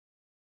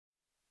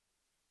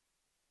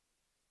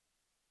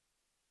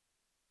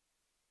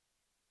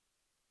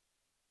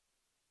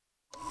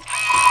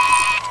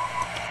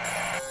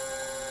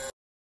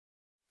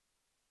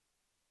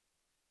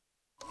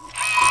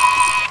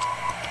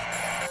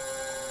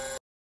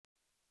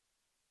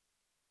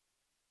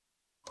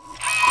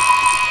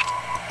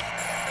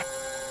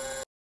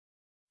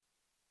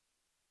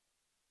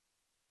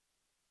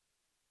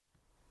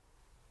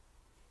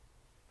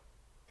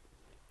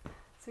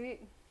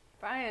Sweet.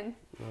 Brian.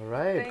 All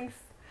right.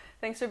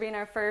 Thanks for being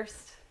our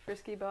first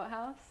Frisky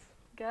Boathouse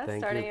guest,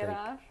 starting it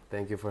off.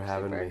 Thank you for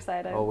having me. Super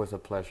excited. Always a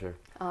pleasure.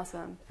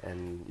 Awesome.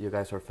 And you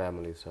guys are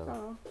family, so.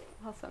 Oh,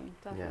 awesome.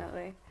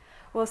 Definitely. Yeah.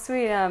 Well,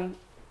 sweet.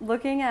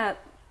 Looking at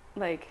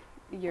like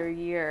your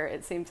year,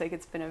 it seems like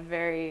it's been a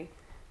very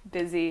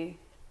busy,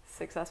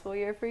 successful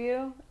year for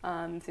you.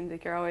 It seems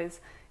like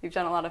you've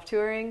done a lot of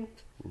touring,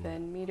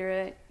 been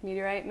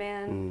Meteorite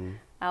Man,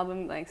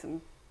 album, like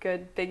some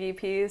good big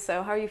EPs.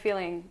 So how are you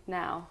feeling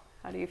now?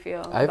 How do you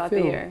feel about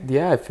the year?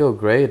 Yeah, I feel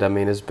great. I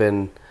mean, it's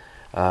been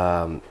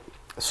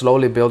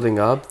slowly building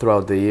up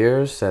throughout the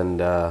years,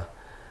 and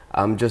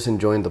I'm just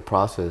enjoying the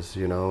process,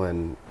 you know,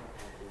 and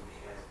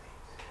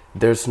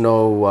there's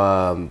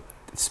no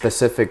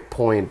specific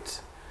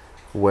point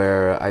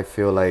where I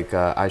feel like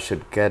I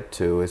should get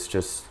to. It's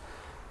just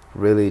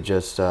really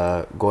just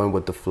going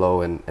with the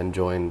flow and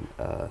enjoying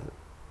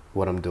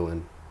what I'm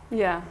doing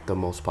the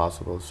most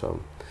possible.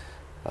 So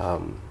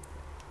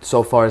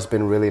so far it's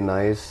been really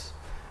nice.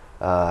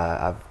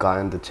 I've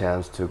gotten the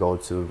chance to go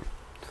to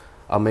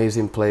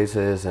amazing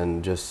places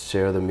and just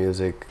share the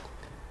music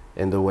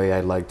in the way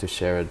I'd like to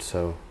share it.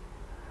 So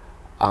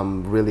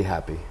I'm really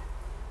happy.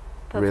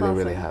 That's awesome.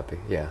 Really happy,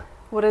 yeah.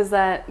 What does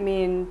that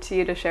mean to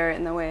you to share it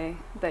in the way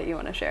that you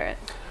want to share it?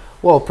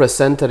 Well,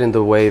 present it in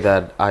the way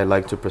that I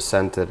like to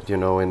present it, you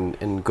know,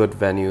 in good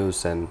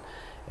venues and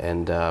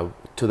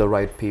to the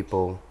right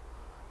people.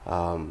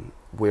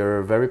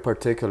 We're very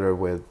particular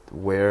with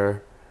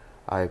where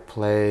I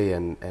play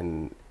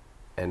and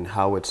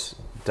how it's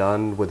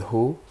done with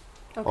who,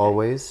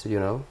 always, you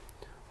know,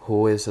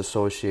 who is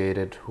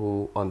associated,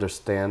 who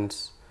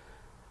understands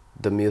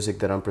the music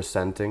that I'm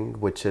presenting,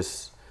 which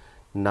is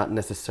not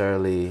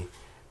necessarily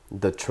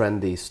the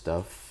trendy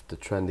stuff. The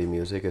trendy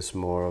music is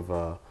more of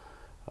a,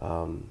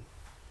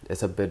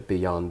 it's a bit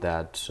beyond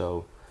that.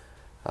 So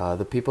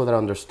the people that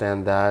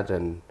understand that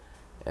and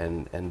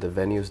the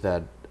venues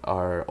that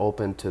are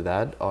open to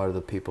that are the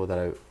people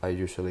that I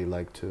usually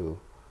like to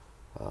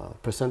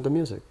present the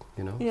music,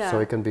 you know, so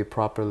it can be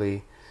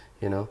properly,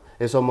 you know.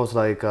 It's almost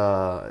like,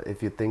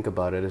 if you think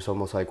about it, it's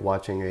almost like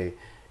watching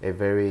a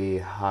very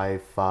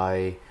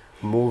hi-fi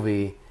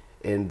movie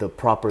in the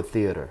proper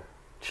theater.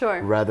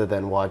 Sure. Rather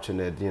than watching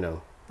it, you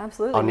know,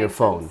 absolutely on your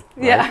phone.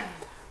 Right? Yeah.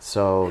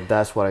 So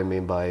that's what I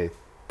mean by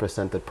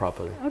presented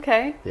properly.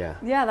 Okay. Yeah.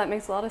 Yeah, that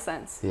makes a lot of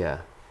sense. Yeah.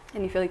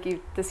 And you feel like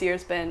this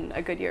year's been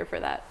a good year for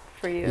that,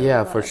 for you?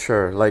 Yeah, for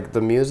sure. Like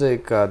the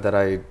music that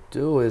I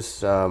do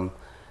is,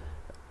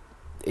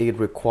 it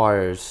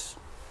requires,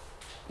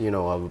 you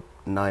know, a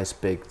nice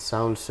big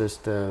sound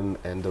system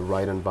and the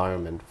right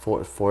environment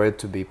for it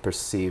to be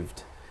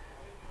perceived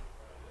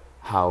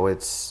how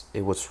it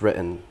was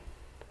written.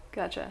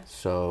 Gotcha.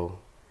 So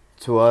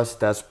to us,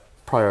 that's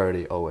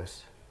priority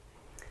always.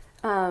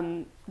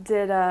 Is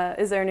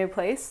there a new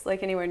place,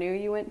 like anywhere new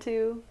you went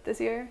to this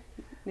year?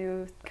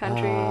 New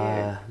country?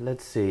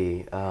 Let's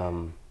see.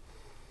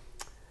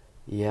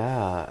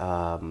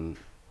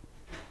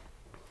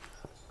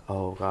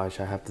 Oh gosh,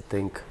 I have to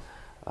think.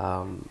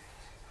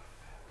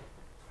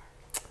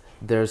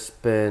 There's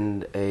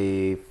been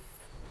a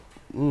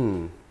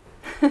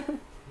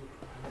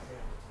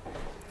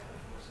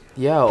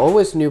yeah,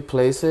 always new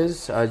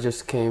places. I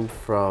just came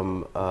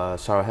from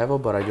Sarajevo,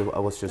 but I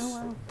was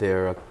just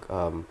there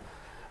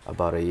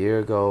about a year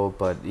ago.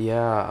 But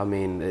yeah, I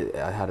mean,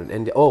 I had an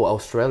India. Oh,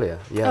 Australia.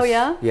 Yes. Oh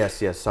yeah.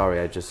 Yes. Sorry,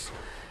 I just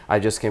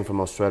came from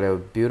Australia.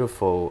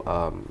 Beautiful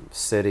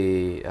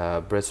city,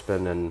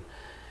 Brisbane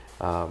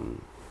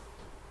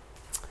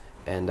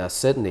and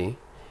Sydney.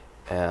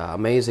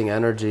 Amazing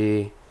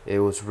energy. It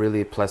was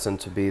really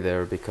pleasant to be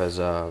there because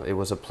it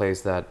was a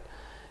place that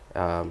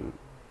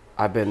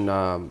I've been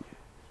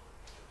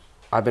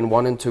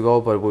wanting to go,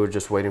 but we were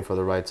just waiting for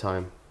the right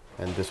time,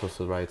 and this was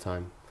the right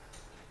time.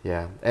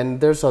 Yeah,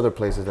 and there's other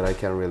places that I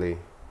can't really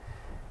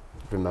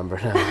remember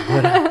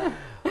now,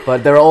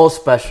 but they're all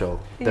special.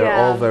 They're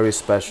all very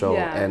special,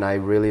 and I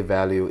really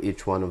value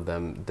each one of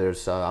them.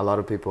 There's a lot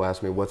of people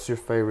ask me, "What's your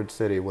favorite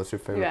city? What's your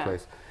favorite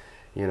place?"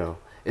 You know,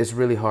 it's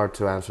really hard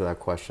to answer that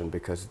question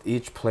because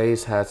each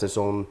place has its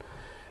own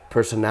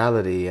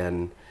personality,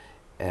 and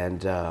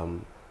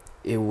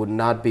it would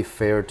not be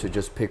fair to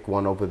just pick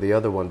one over the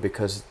other one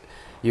because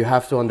you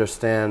have to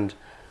understand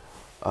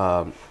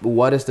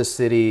what is the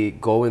city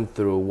going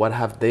through, what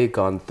have they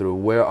gone through,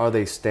 where are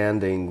they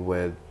standing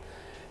with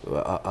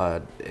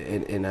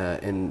in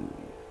an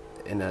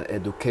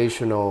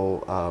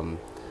educational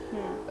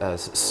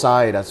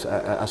side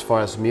as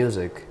far as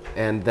music,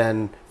 and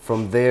then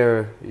from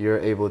there you're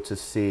able to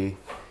see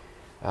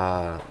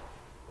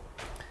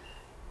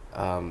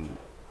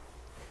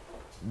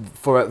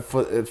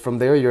from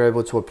there you're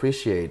able to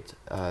appreciate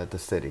the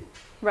city,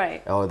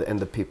 right, and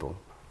the people.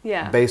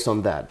 Yeah. Based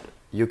on that,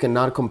 you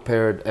cannot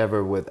compare it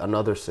ever with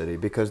another city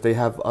because they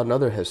have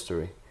another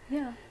history.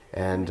 Yeah.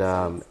 And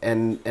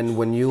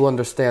when you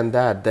understand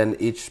that, then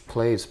each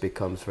place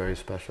becomes very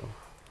special.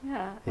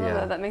 Yeah.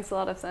 That makes a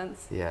lot of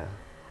sense. Yeah.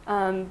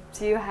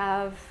 Do you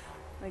have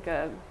like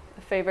a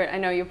favorite? I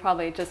know you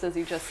probably just as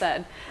you just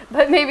said,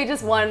 but maybe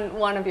just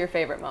one of your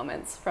favorite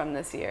moments from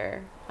this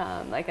year,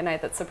 like a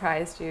night that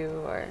surprised you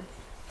or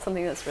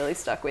something that's really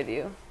stuck with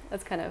you.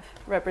 That's kind of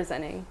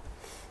representing.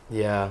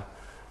 Yeah,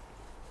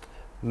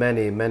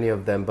 many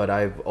of them, but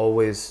I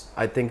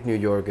think New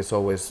York is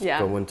always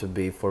going to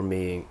be for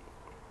me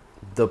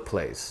the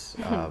place.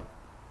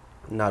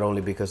 Not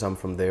only because I'm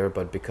from there,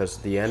 but because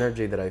the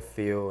energy that I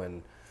feel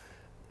and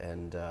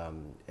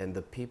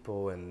the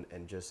people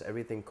and just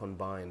everything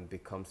combined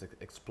becomes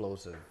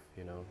explosive.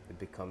 You know, it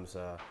becomes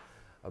a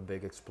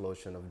big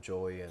explosion of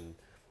joy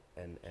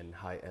and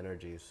high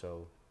energy.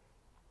 So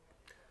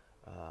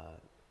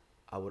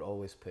I would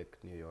always pick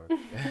New York,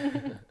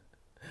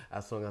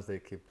 as long as they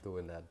keep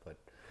doing that. But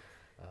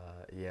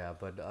yeah,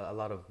 but a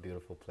lot of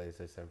beautiful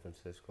places: San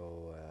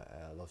Francisco,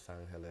 Los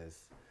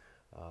Angeles,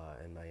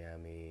 and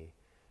Miami,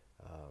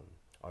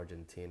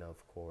 Argentina,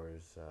 of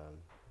course.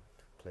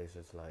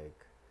 Places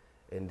like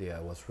India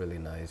was really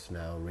nice.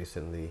 Now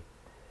recently,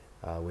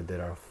 we did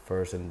our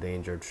first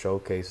endangered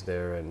showcase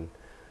there in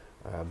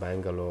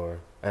Bangalore,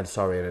 and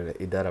sorry,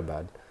 in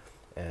Hyderabad,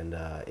 and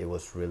it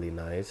was really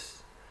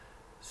nice.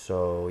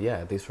 So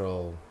yeah, these are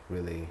all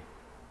really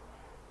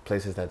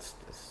places that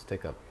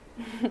stick up.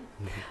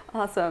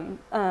 Awesome.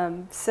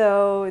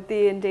 So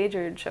the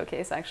endangered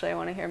showcase, actually, I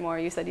want to hear more.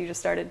 You said you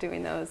just started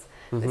doing those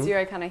this year.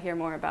 I kind of hear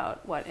more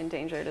about what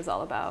endangered is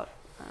all about.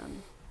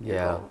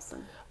 Yeah.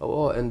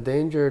 Well,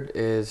 endangered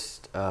is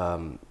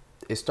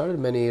it started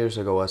many years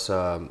ago as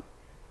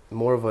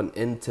more of an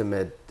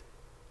intimate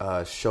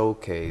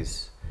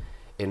showcase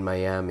in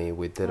Miami.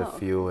 We did a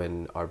few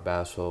in Art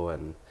Basel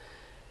and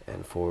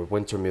for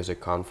Winter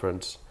Music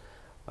Conference,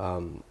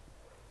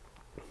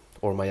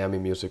 or Miami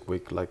Music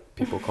Week, like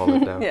people call it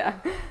now. Yeah.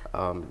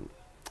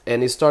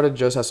 And it started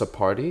just as a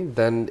party.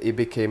 Then it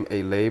became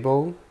a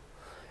label,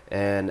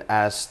 and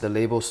as the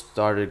label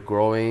started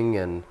growing,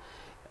 and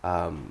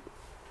a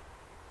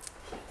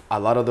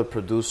lot of the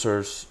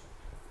producers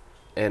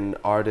and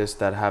artists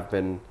that have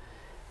been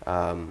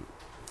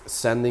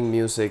sending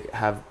music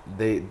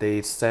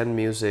they send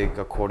music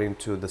according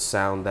to the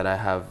sound that I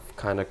have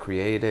kind of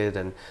created,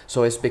 and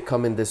so it's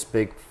becoming this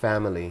big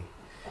family.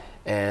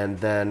 And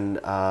then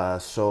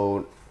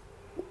so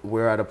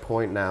we're at a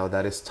point now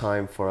that it's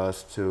time for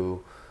us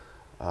to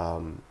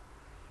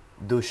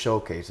do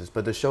showcases,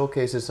 but the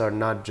showcases are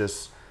not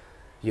just,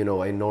 you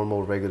know, a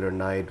normal regular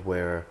night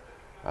where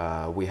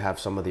we have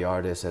some of the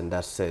artists and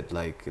that's it.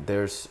 Like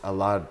there's a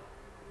lot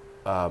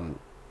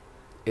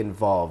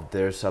involved.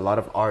 There's a lot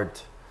of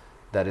art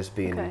that is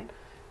being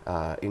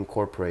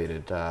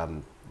incorporated.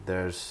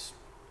 There's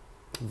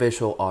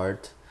visual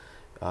art,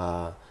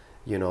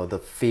 you know, the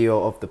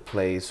feel of the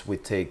place. We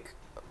put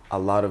a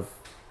lot of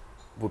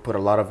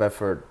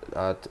effort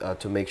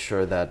to make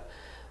sure that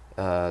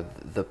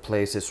the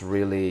place is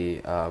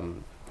really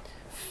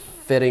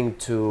fitting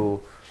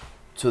to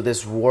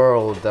this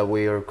world that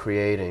we are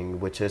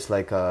creating, which is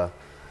like a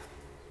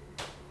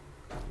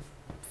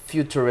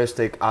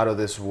futuristic, out of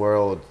this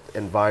world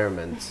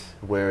environment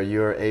where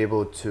you're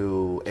able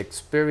to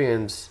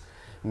experience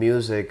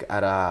music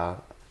at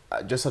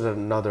just at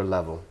another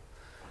level.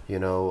 You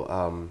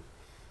know,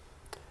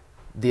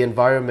 the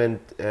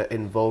environment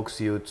invokes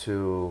you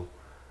to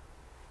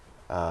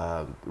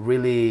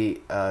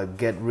really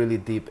get really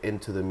deep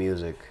into the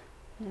music.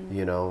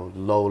 You know,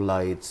 low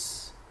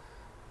lights,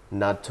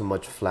 not too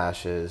much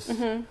flashes,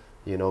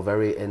 you know,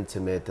 very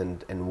intimate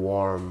and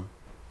warm.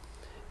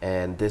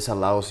 And this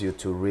allows you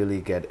to really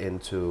get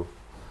into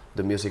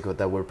the music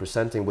that we're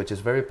presenting, which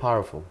is very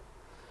powerful.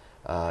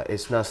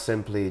 It's not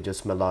simply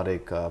just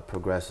melodic,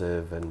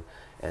 progressive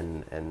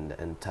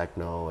and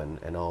techno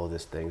and all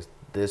these things.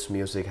 This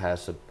music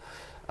has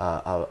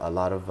a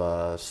lot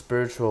of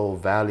spiritual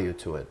value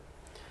to it.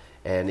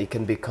 And it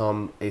can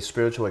become a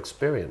spiritual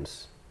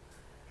experience,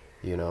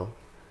 you know.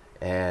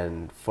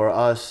 And for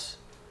us,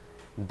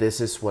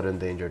 this is what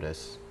endangered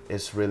is.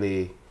 It's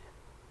really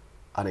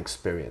an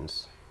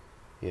experience,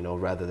 you know,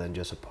 rather than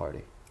just a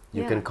party.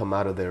 You can come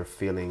out of there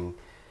feeling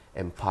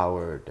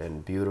empowered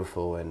and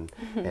beautiful and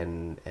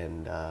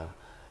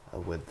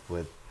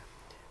with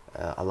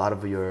a lot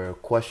of your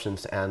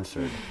questions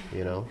answered,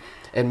 you know,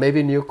 and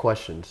maybe new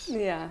questions.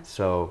 Yeah.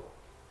 So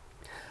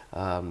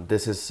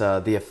this is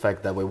the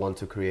effect that we want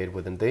to create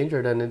with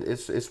endangered, and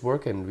it's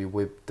working.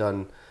 We've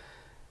done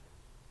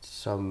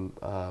some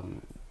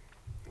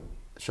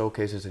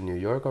showcases in New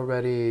York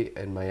already.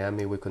 In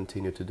Miami, we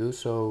continue to do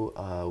so.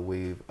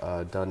 We've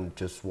done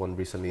just one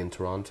recently in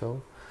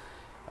Toronto,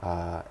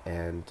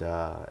 and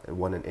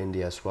one in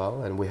India as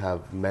well. And we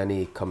have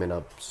many coming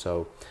up.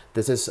 So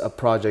this is a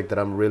project that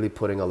I'm really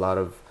putting a lot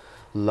of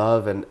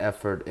love and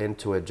effort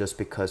into it, just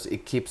because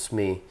it keeps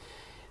me.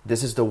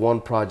 This is the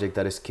one project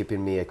that is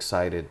keeping me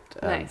excited.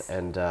 Nice.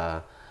 And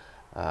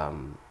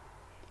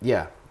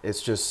yeah,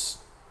 it's just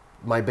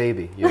my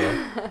baby, you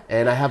know.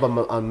 And I have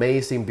an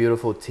amazing,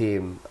 beautiful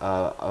team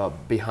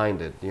behind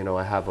it. You know,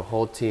 I have a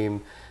whole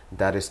team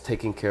that is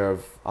taking care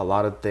of a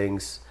lot of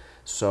things.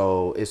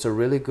 So it's a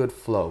really good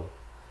flow.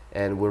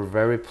 and we're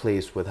very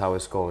pleased with how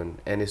it's going,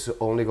 and it's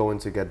only going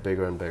to get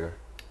bigger and bigger.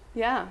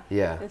 Yeah.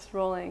 Yeah. It's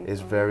rolling.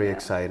 It's very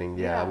exciting.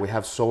 Yeah. We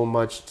have so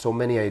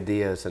many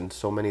ideas and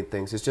so many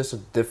things. It's just a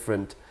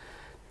different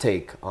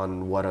take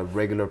on what a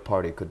regular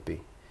party could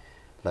be.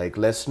 Like,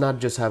 let's not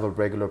just have a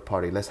regular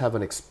party. Let's have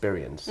an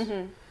experience,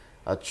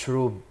 a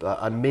true,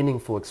 a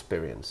meaningful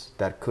experience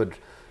that could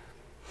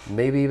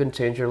maybe even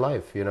change your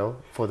life, you know,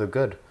 for the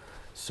good.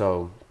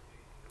 So,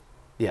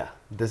 yeah,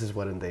 this is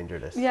what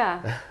Endangered is.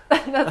 Yeah,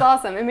 that's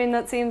awesome. I mean,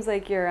 that seems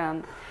like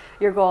your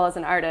goal as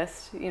an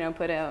artist, you know,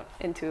 put out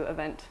into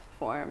event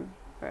form,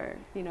 or,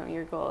 you know,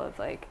 your goal of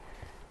like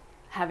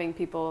having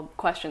people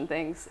question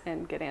things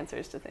and get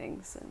answers to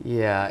things.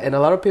 Yeah, and a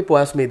lot of people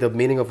ask me the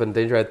meaning of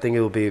endangered. I think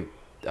it will be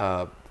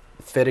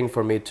fitting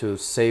for me to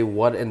say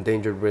what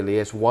endangered really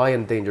is. Why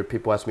endangered?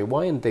 People ask me,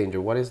 why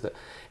endangered? What is the...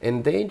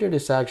 Endangered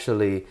is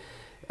actually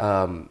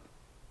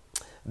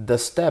the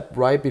step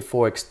right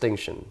before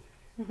extinction,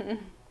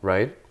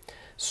 right?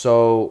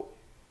 So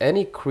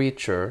any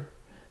creature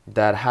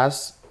that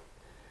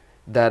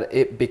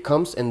it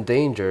becomes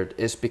endangered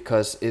is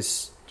because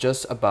it's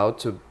just about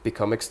to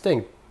become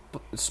extinct.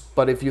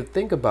 But if you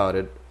think about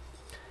it,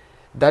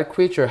 that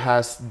creature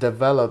has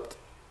developed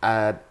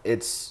at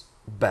its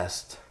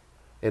best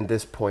in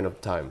this point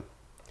of time.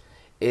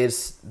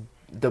 It's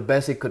the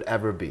best it could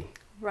ever be.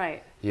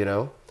 Right. You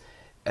know?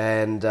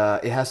 And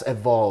it has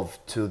evolved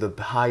to the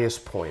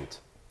highest point.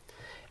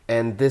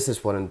 And this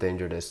is what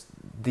endangered is.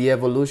 The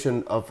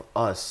evolution of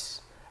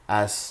us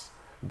as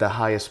the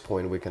highest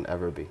point we can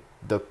ever be.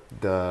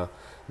 The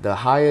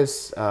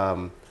highest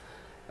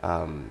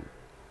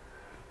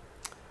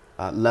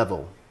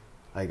level,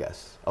 I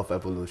guess, of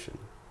evolution.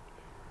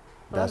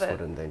 That's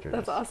what endangered is.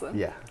 That's awesome.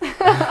 Yeah.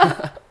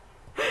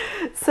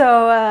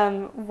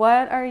 So,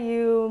 what are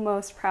you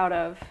most proud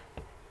of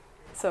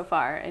so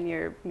far in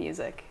your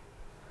music?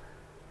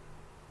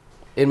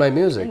 In my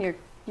music? In your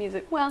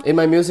music, well... In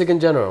my music in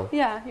general?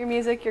 Yeah, your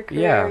music, your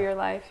career, your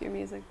life, your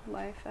music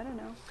life. I don't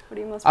know. What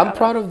are you most proud of? I'm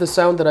proud of the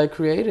sound that I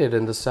created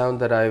and the sound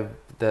that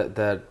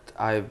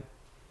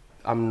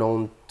I'm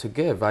known to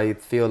give. I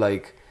feel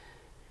like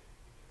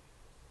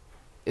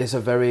it's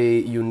a very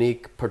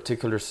unique,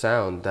 particular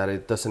sound that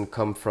it doesn't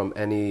come from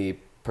any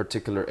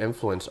particular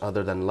influence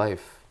other than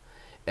life.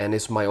 And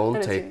it's my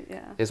own take.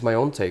 It's my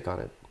own take on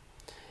it.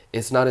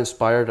 It's not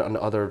inspired on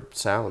other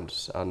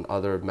sounds, on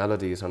other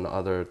melodies, on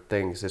other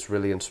things. It's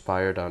really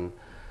inspired on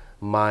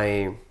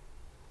my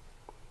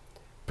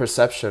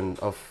perception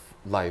of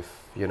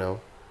life, you know.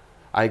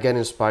 I get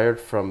inspired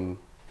from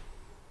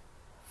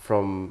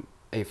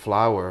a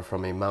flower,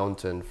 from a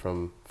mountain,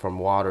 from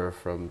water,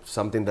 from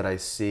something that I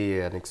see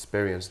and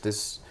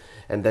experience.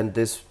 And then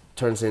this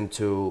turns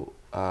into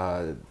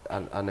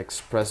an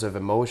expressive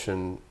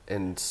emotion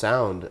in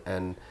sound,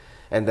 and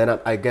then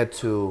I get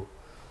to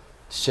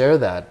share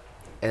that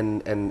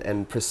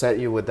and present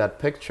you with that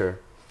picture.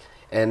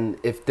 And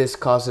if this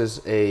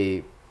causes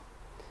a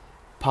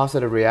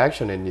positive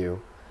reaction in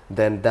you,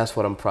 then that's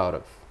what I'm proud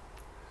of.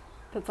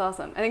 That's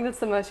awesome. I think that's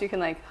the most you can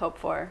like hope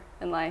for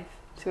in life,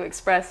 to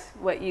express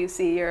what you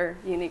see, your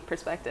unique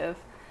perspective.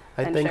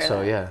 I think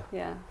so, yeah.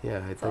 Yeah. Yeah,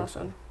 I think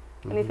awesome.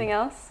 so. Anything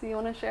else you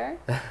want to share?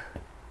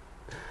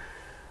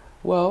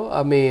 Well,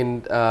 I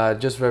mean,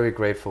 just very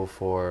grateful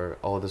for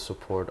all the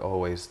support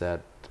always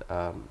that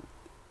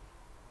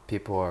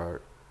people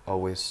are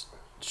always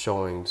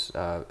showing,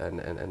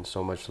 and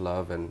so much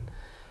love, and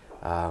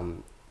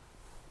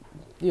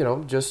you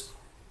know,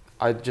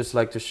 I'd just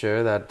like to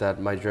share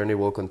that my journey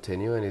will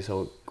continue, and it's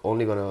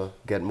only gonna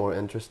get more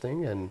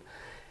interesting,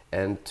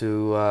 and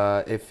to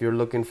if you're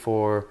looking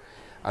for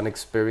an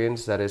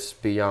experience that is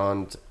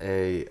beyond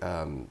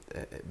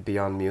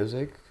beyond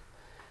music,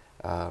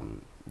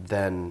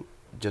 then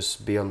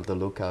just be on the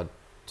lookout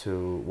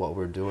to what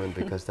we're doing,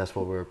 because that's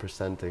what we're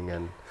presenting,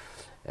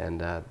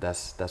 and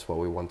that's what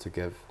we want to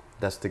give.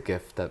 That's the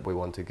gift that we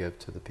want to give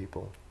to the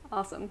people.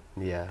 Awesome.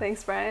 Yeah.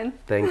 Thanks, Brian.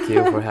 Thank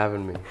you for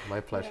having me.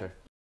 My pleasure. Yeah.